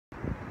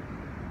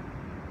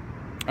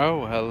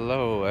Oh,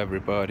 hello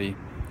everybody.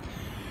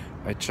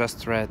 I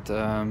just read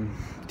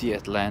The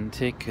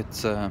Atlantic.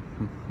 It's a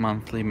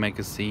monthly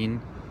magazine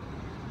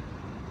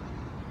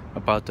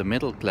about the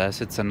middle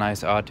class. It's a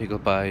nice article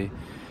by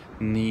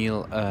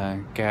Neil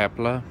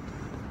Gabler.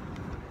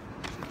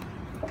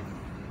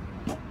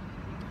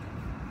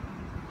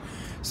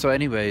 So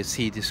anyways,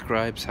 he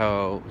describes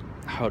how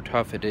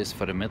tough it is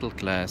for the middle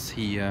class.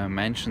 He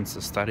mentions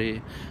a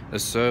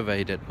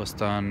survey that was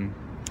done,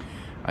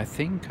 I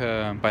think,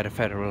 by the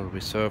Federal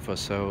Reserve or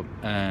so.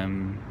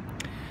 And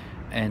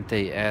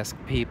they ask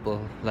people,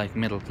 like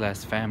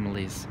middle-class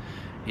families,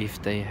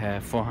 if they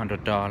have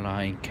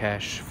 $400 in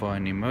cash for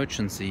an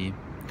emergency,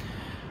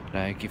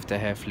 like if they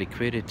have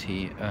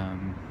liquidity.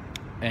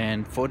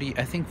 And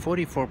I think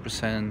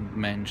 44%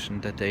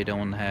 mentioned that they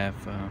don't have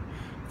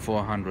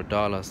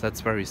 $400. That's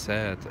very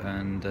sad,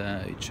 and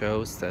it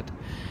shows that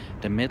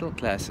the middle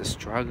class is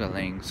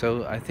struggling.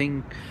 So I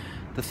think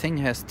the thing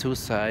has two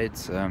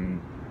sides.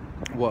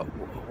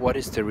 What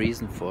is the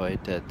reason for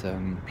it that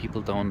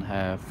people don't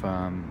have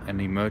an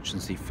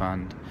emergency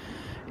fund?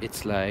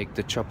 It's like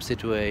the job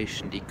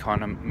situation, the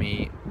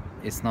economy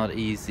is not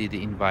easy,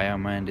 the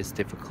environment is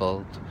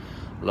difficult,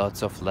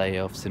 lots of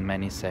layoffs in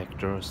many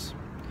sectors,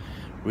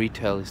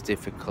 retail is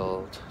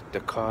difficult,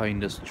 the car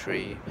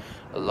industry,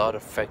 a lot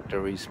of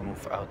factories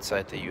move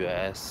outside the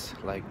US,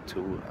 like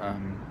to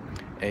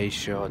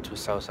Asia or to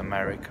South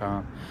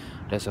America.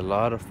 There's a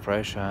lot of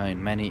pressure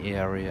in many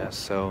areas,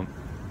 so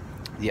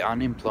the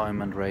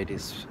unemployment rate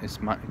is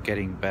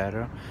getting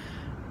better,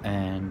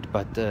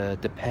 but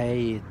the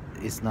pay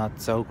is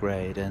not so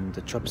great, and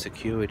the job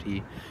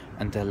security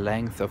and the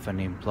length of an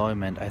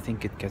employment, I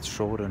think it gets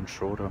shorter and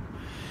shorter.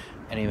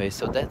 Anyway,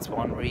 so that's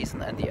one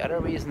reason, and the other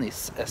reason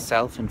is a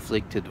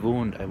self-inflicted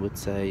wound, I would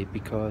say,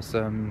 because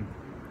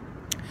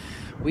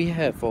we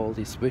have all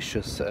these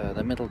wishes,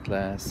 the middle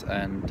class,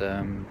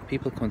 and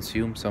people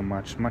consume so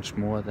much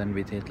more than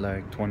we did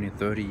like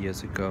 20-30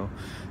 years ago.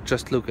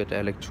 Just look at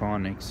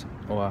electronics,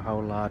 or how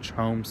large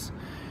homes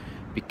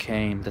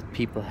became, that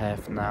people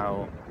have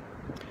now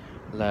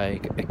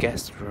like a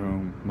guest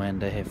room when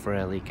they have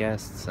rarely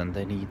guests, and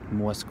they need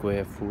more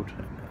square foot,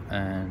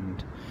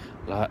 and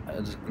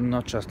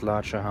not just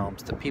larger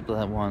homes. The people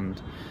that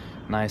want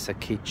nicer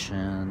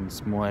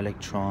kitchens, more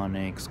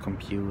electronics,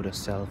 computers,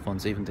 cell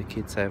phones. Even the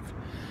kids have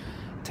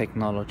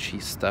technology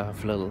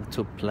stuff, little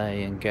to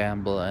play and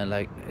gamble, and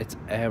like it's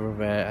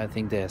everywhere. I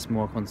think there's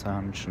more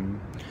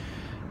consumption.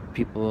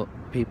 People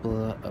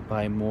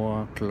buy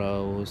more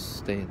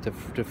clothes.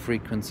 The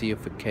frequency of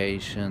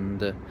vacation,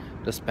 the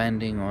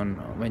spending on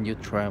when you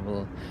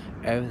travel,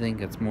 everything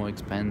gets more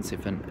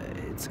expensive, and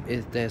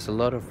there's a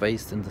lot of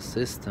waste in the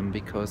system,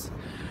 because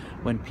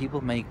when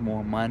people make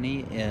more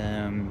money,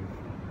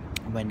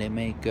 when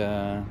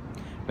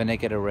they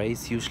get a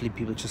raise, usually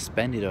people just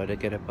spend it, or they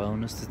get a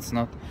bonus. It's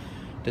not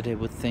that they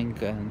would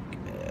think and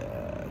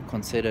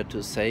consider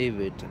to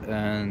save it,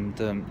 and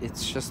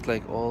it's just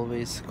like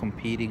always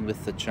competing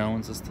with the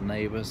Joneses, the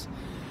neighbors.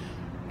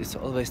 It's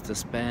always the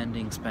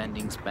spending,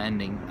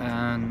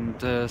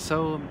 and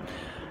so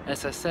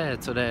as I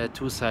said, so there are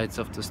two sides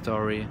of the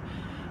story.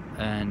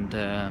 And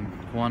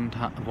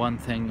one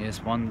thing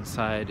is, one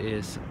side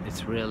is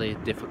it's really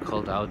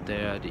difficult out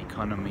there, the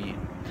economy.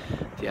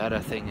 The other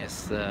thing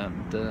is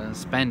the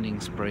spending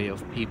spree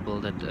of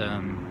people that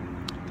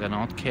they're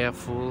not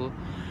careful.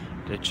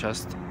 They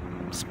just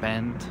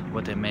spend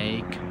what they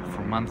make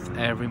for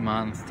every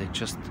month. They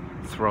just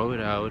throw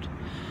it out,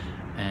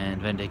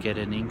 and when they get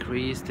an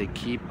increase, they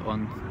keep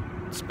on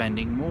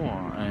spending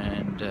more,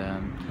 and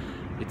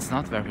it's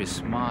not very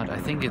smart. I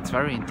think it's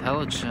very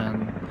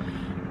intelligent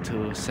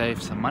to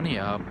save some money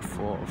up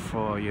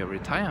for your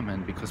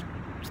retirement, because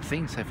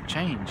things have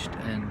changed,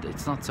 and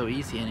it's not so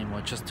easy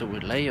anymore just to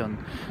rely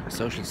on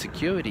social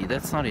security.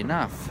 That's not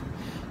enough.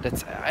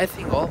 That's, I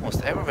think,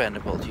 almost everywhere in the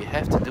world you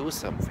have to do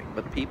something,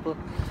 but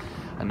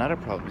another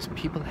problem is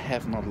people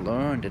have not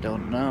learned. They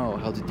don't know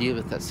how to deal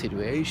with that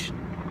situation,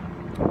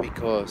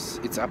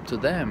 because it's up to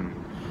them,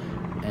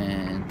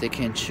 and they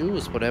can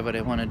choose whatever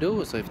they want to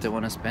do. So if they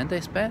want to spend, they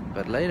spend,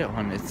 but later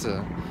on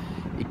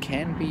it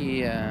can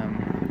be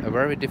a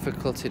very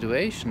difficult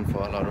situation for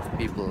a lot of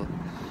people.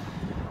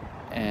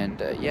 And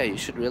yeah, you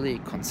should really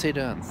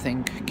consider and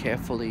think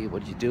carefully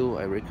what you do.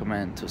 I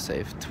recommend to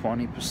save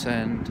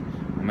 20%,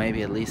 or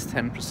maybe at least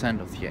 10%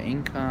 of your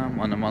income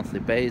on a monthly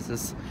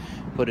basis.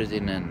 Put it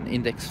in an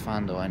index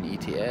fund or an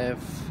ETF.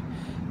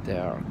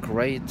 There are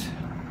great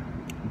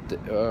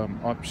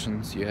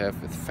options you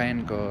have with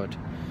Vanguard,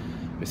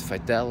 with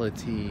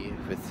Fidelity,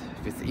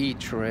 with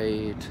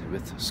E-Trade,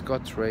 with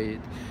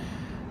Scottrade.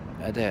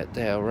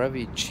 There are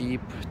very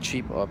cheap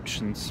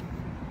options.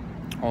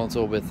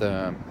 Also with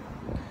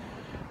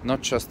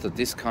not just the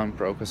discount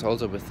brokers,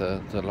 also with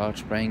the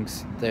large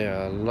banks. There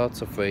are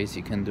lots of ways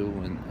you can do,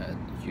 and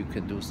you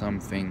can do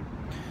something.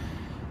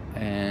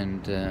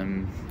 And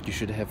you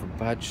should have a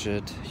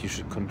budget. You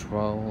should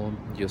control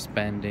your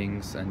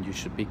spendings, and you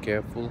should be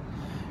careful.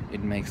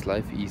 It makes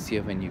life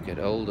easier when you get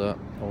older,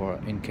 or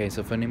in case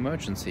of an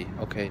emergency.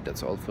 Okay,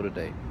 that's all for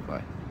today.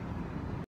 Bye.